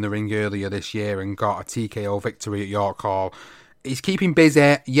 before he got in the ring earlier this year and got a TKO victory at York Hall. he's keeping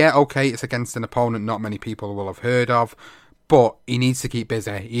busy. Yeah, okay, it's against an opponent not many people will have heard of, but he needs to keep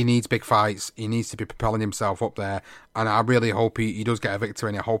busy. He needs big fights. He needs to be propelling himself up there. And I really hope he does get a victory,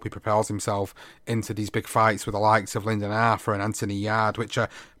 and I hope he propels himself into these big fights with the likes of Lyndon Arthur and Anthony Yarde, which are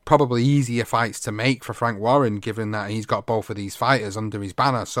probably easier fights to make for Frank Warren, given that he's got both of these fighters under his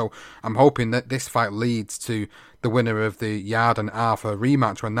banner. So I'm hoping that this fight leads to the winner of the Yarde and Arthur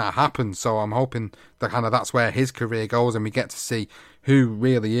rematch when that happens. So I'm hoping that that's where his career goes, and we get to see who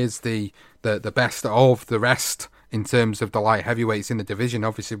really is the best of the rest in terms of the light heavyweights in the division.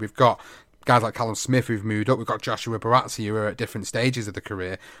 Obviously, we've got guys like Callum Smith who've moved up. We've got Joshua Buatsi who are at different stages of the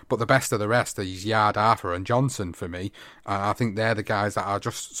career. But the best of the rest is Yarde, Arthur and Johnson for me. I think they're the guys that are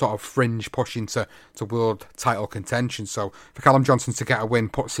just sort of fringe pushing to world title contention. So for Callum Johnson to get a win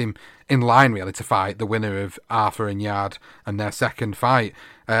puts him in line really to fight the winner of Arthur and Yarde and their second fight.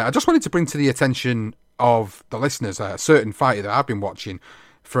 I just wanted to bring to the attention of the listeners a certain fighter that I've been watching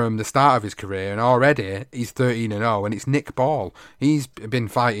from the start of his career, and already he's 13-0, and it's Nick Ball. He's been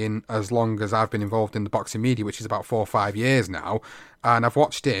fighting as long as I've been involved in the boxing media, which is about 4 or 5 years now, and I've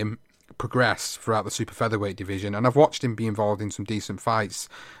watched him progress throughout the super featherweight division, and I've watched him be involved in some decent fights,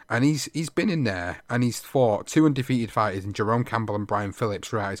 and he's been in there, and he's fought 2 undefeated fighters in Jerome Campbell and Brian Phillips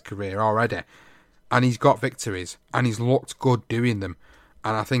throughout his career already, and he's got victories, and he's looked good doing them,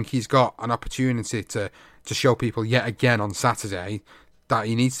 and I think he's got an opportunity to show people yet again on Saturday that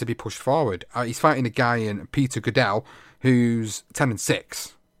he needs to be pushed forward. He's fighting a guy in Peter Goodell who's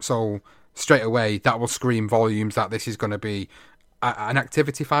 10-6. So straight away, that will scream volumes that this is going to be an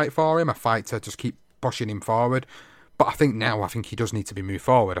activity fight for him, a fight to just keep pushing him forward. But I think he does need to be moved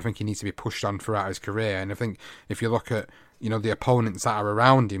forward. I think he needs to be pushed on throughout his career. And I think if you look at the opponents that are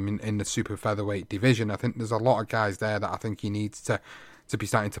around him in the super featherweight division, I think there's a lot of guys there that I think he needs to be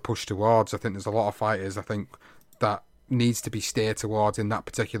starting to push towards. I think there's a lot of fighters that needs to be steered towards in that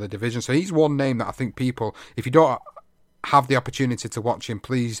particular division. So he's one name that I think people, if you don't have the opportunity to watch him,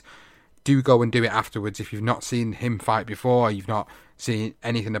 please do go and do it afterwards. If you've not seen him fight before, you've not seen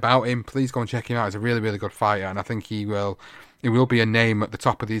anything about him, please go and check him out. He's a really, really good fighter, and I think he will be a name at the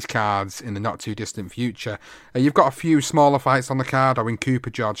top of these cards in the not too distant future. You've got a few smaller fights on the card: Owen Cooper,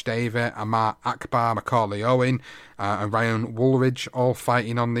 George David, Amar Akbar, Macaulay Owen, and Ryan Woolridge all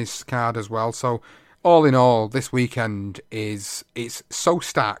fighting on this card as well. So all in all, this weekend it's so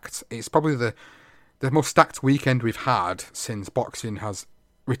stacked. It's probably the most stacked weekend we've had since boxing has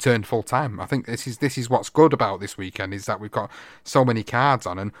returned full time. I think this is what's good about this weekend, is that we've got so many cards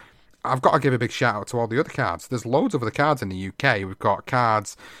on, and I've got to give a big shout out to all the other cards. There's loads of other cards in the UK. We've got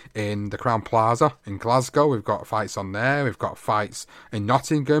cards in the Crowne Plaza in Glasgow. We've got fights on there. We've got fights in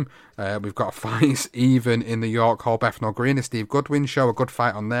Nottingham. We've got fights even in the York Hall Bethnal Green, the Steve Goodwin show, a good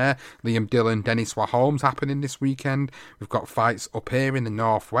fight on there. Liam Dillon, Dennis Waholmes happening this weekend. We've got fights up here in the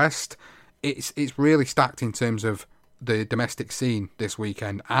Northwest. It's really stacked in terms of the domestic scene this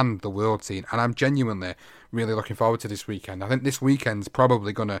weekend and the world scene, and I'm genuinely really looking forward to this weekend. I think this weekend's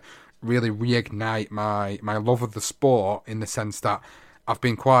probably going to really reignite my love of the sport, in the sense that I've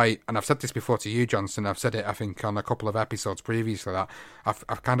been quite, and I've said this before to you, Johnson, I've said it I think on a couple of episodes previously, that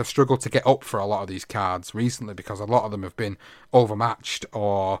I've kind of struggled to get up for a lot of these cards recently, because a lot of them have been overmatched,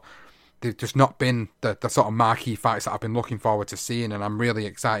 or they've just not been the sort of marquee fights that I've been looking forward to seeing. And I'm really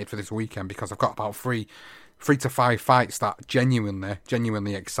excited for this weekend, because I've got about three to five fights that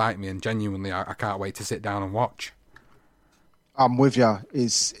genuinely excite me, and genuinely I can't wait to sit down and watch. I'm with you.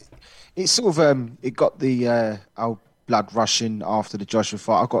 It's sort of it got the old blood rushing after the Joshua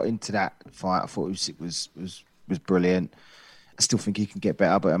fight. I got into that fight. I thought it was brilliant. I still think he can get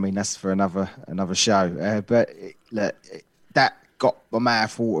better, but I mean that's for another show. That got my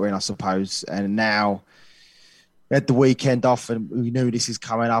mouth watering, I suppose. And now we had the weekend off, and we knew this is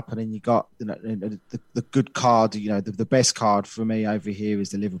coming up. And then you got the good card. The best card for me over here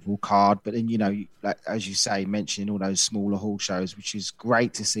is the Liverpool card. But then as you say, mentioning all those smaller hall shows, which is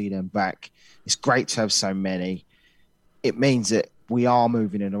great to see them back. It's great to have so many. It means that we are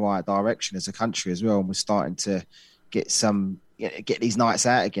moving in the right direction as a country as well, and we're starting to get these nights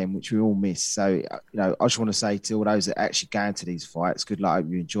out again, which we all miss. So, I just want to say to all those that actually go into these fights, good luck. I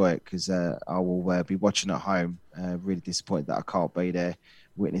hope you enjoy it, because I will be watching at home. Really disappointed that I can't be there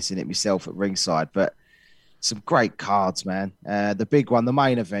witnessing it myself at ringside. But some great cards, man. The big one, the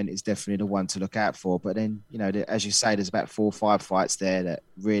main event, is definitely the one to look out for. But then, as you say, there's about 4 or 5 fights there that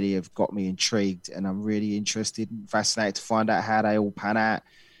really have got me intrigued, and I'm really interested and fascinated to find out how they all pan out.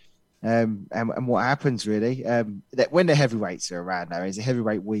 And what happens really that when the heavyweights are around. Now is a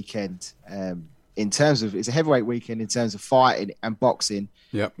heavyweight weekend in terms of, it's a heavyweight weekend in terms of fighting and boxing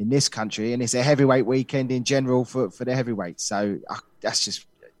in this country, and it's a heavyweight weekend in general for the heavyweights. So that's just,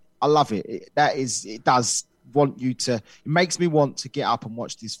 I love it. It does want you to, it makes me want to get up and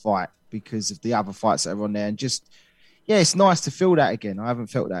watch this fight because of the other fights that are on there, and just, yeah, it's nice to feel that again. I haven't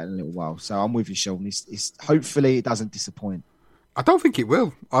felt that in a little while, so I'm with you, Sean. It's hopefully it doesn't disappoint. I don't think it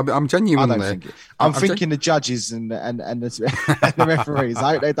will. I'm genuinely. I don't think it. I'm thinking the judges and the referees.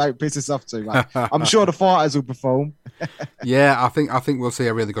 I hope they don't piss us off too much. I'm sure the fighters will perform. Yeah, I think we'll see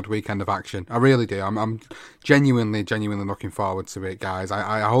a really good weekend of action. I really do. I'm genuinely looking forward to it, guys.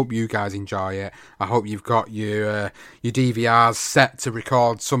 I hope you guys enjoy it. I hope you've got your DVRs set to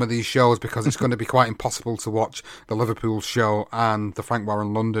record some of these shows, because it's going to be quite impossible to watch the Liverpool show and the Frank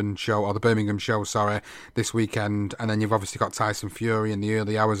Warren London show, or the Birmingham show, this weekend. And then you've obviously got Tyson Fury in the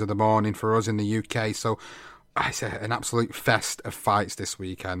early hours of the morning for us in the UK. So it's an absolute fest of fights this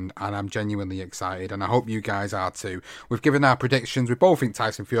weekend, and I'm genuinely excited, and I hope you guys are too. We've given our predictions. We both think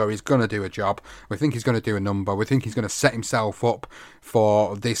Tyson Fury is going to do a job. We think he's going to do a number. We think he's going to set himself up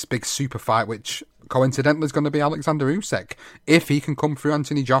for this big super fight, which coincidentally is going to be Alexander Usyk, if he can come through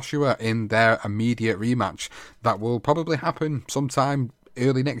Anthony Joshua in their immediate rematch. That will probably happen sometime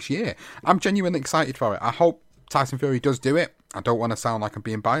early next year. I'm genuinely excited for it. I hope Tyson Fury does do it. I don't want to sound like I'm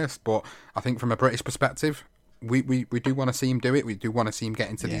being biased, but I think from a British perspective, we do want to see him do it. We do want to see him get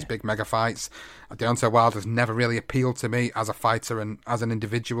into these big mega fights. Deontay Wilder's never really appealed to me as a fighter and as an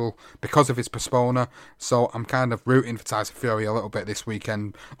individual because of his persona. So I'm kind of rooting for Tyson Fury a little bit this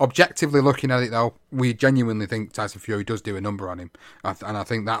weekend. Objectively looking at it, though, we genuinely think Tyson Fury does do a number on him. And I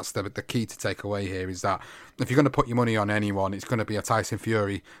think that's the key to take away here, is that if you're going to put your money on anyone, it's going to be a Tyson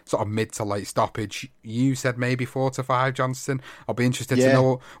Fury sort of mid to late stoppage. You said maybe 4-5, Johnston. I'll be interested to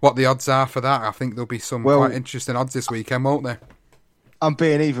know what the odds are for that. I think there'll be some quite interesting odds this weekend, won't there? I'm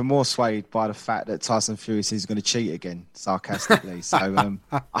being even more swayed by the fact that Tyson Fury says he's going to cheat again, sarcastically. So I'm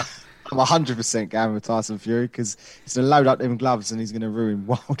 100% going with Tyson Fury, because he's going to load up them gloves and he's going to ruin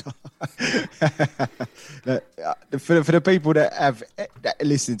Wilder. For the people that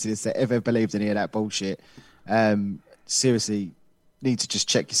listened to this, that ever believed any of that bullshit, seriously need to just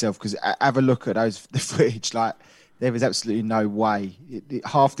check yourself, because have a look at the footage. Like, there is absolutely no way.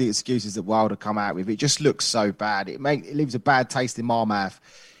 Half the excuses that Wilder come out with, it just looks so bad. It leaves a bad taste in my mouth.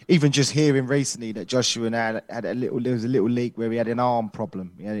 Even just hearing recently that Joshua had there was a little leak where he had an arm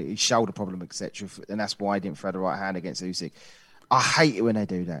problem, his shoulder problem, etc., and that's why he didn't throw the right hand against Usyk. I hate it when they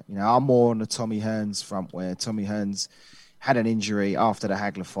do that. I'm more on the Tommy Hearns front, where Tommy Hearns had an injury after the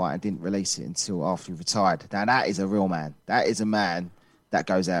Hagler fight and didn't release it until after he retired. Now, that is a real man. That is a man that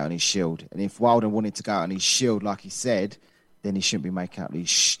goes out on his shield. And if Wilder wanted to go out on his shield, like he said, then he shouldn't be making up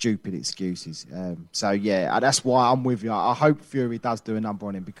these stupid excuses. That's why I'm with you. I hope Fury does do a number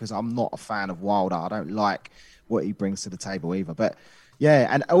on him, because I'm not a fan of Wilder. I don't like what he brings to the table either. But yeah,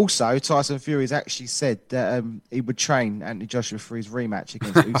 and also Tyson Fury has actually said that he would train Anthony Joshua for his rematch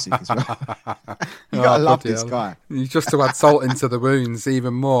against Usyk as well. You gotta love this guy. Just to add salt into the wounds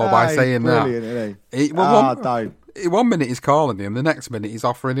even more by saying brilliant, that. Don't. 1 minute he's calling him, the next minute he's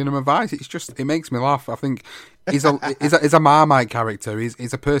offering him advice. It makes me laugh. I think he's a Marmite character.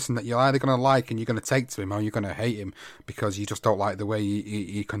 He's a person that you're either going to like and you're going to take to him, or you're going to hate him because you just don't like the way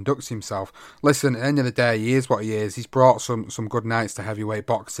he conducts himself. Listen, at the end of the day, he is what he is. He's brought some good nights to heavyweight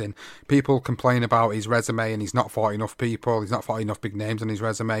boxing. People complain about his resume and he's not fought enough people. He's not fought enough big names on his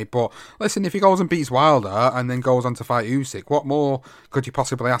resume. But listen, if he goes and beats Wilder and then goes on to fight Usyk, what more could you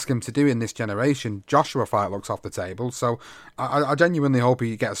possibly ask him to do in this generation? Joshua fight looks off the table. So I genuinely hope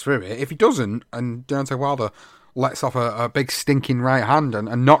he gets through it. If he doesn't, and Deontay Wilder lets off a big stinking right hand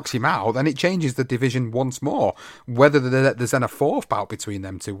and knocks him out, then it changes the division once more. Whether there's then a fourth bout between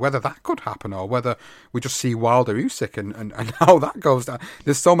them two, whether that could happen, or whether we just see Wilder Usyk and how that goes down.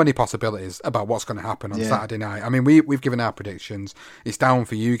 There's so many possibilities about what's going to happen on Saturday night. I mean, we've given our predictions. It's down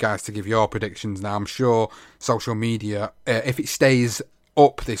for you guys to give your predictions now. I'm sure social media, if it stays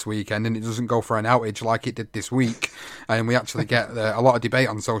up this weekend and it doesn't go for an outage like it did this week, and we actually get a lot of debate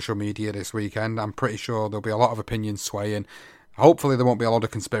on social media this weekend, I'm pretty sure there'll be a lot of opinions swaying. Hopefully there won't be a lot of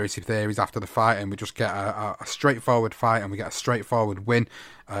conspiracy theories after the fight, and we just get a straightforward fight and we get a straightforward win.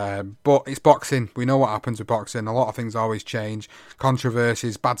 But it's boxing. We know what happens with boxing. A lot of things always change.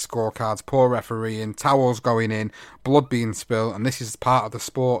 Controversies, bad scorecards, poor refereeing, towels going in, blood being spilled, and this is part of the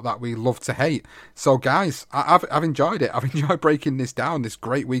sport that we love to hate. So guys, I've enjoyed it. I've enjoyed breaking this down, this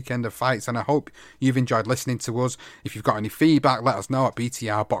great weekend of fights, and I hope you've enjoyed listening to us. If you've got any feedback, let us know at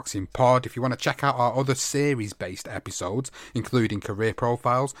BTR Boxing Pod. If you want to check out our other series-based episodes, including Career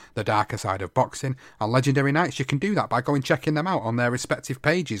Profiles, The Darker Side of Boxing, and Legendary Nights, you can do that by going checking them out on their respective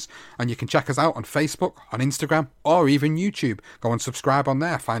pages. pages. And you can check us out on Facebook, on Instagram, or even YouTube. Go and subscribe on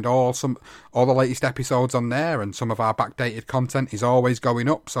there. Find all the latest episodes on there, and some of our backdated content is always going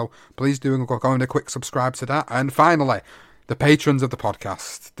up. So please do go and a quick subscribe to that. And finally, the patrons of the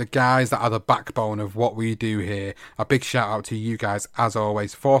podcast, the guys that are the backbone of what we do here, a big shout out to you guys as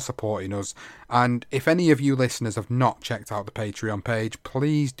always for supporting us. And if any of you listeners have not checked out the Patreon page,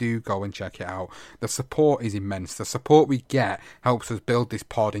 please do go and check it out. The support is immense. The support we get helps us build this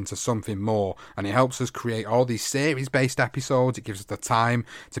pod into something more, and it helps us create all these series-based episodes. It gives us the time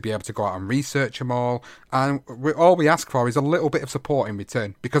to be able to go out and research them all, and all we ask for is a little bit of support in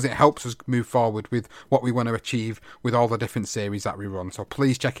return, because it helps us move forward with what we want to achieve with all the different series that we run. So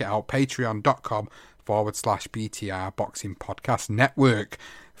please check it out, patreon.com/BTR Boxing Podcast Network.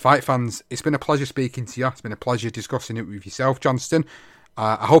 Fight fans, it's been a pleasure speaking to you. It's been a pleasure discussing it with yourself, Johnston.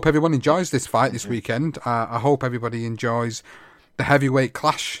 I hope everyone enjoys this fight this weekend. I hope everybody enjoys the heavyweight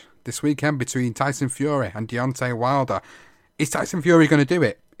clash this weekend between Tyson Fury and Deontay Wilder. Is Tyson Fury going to do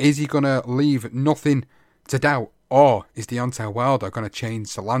it? Is he going to leave nothing to doubt? Or is Deontay Wilder going to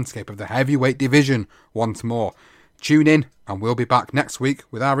change the landscape of the heavyweight division once more? Tune in, and we'll be back next week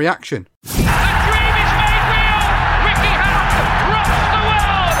with our reaction.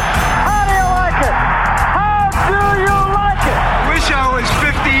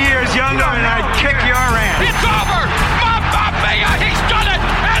 Younger and I'd kick your ass. It's over! Mamma Mia! He's done it!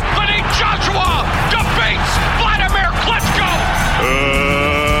 Anthony Joshua defeats Vladimir Klitschko!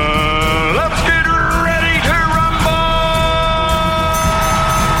 Let's get ready to rumble!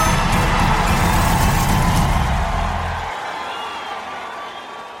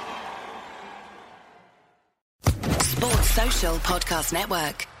 Sports Social Podcast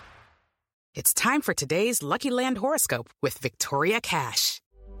Network. It's time for today's Lucky Land horoscope with Victoria Cash.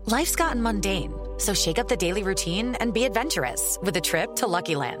 Life's gotten mundane, so shake up the daily routine and be adventurous with a trip to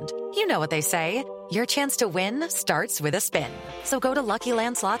Lucky Land. You know what they say, your chance to win starts with a spin. So go to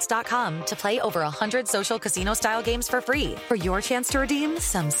LuckyLandSlots.com to play over 100 social casino-style games for free for your chance to redeem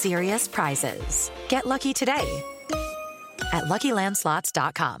some serious prizes. Get lucky today at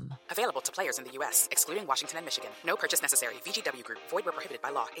LuckyLandSlots.com. Available to players in the U.S., excluding Washington and Michigan. No purchase necessary. VGW Group. Void where prohibited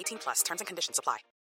by law. 18+. Terms and conditions apply.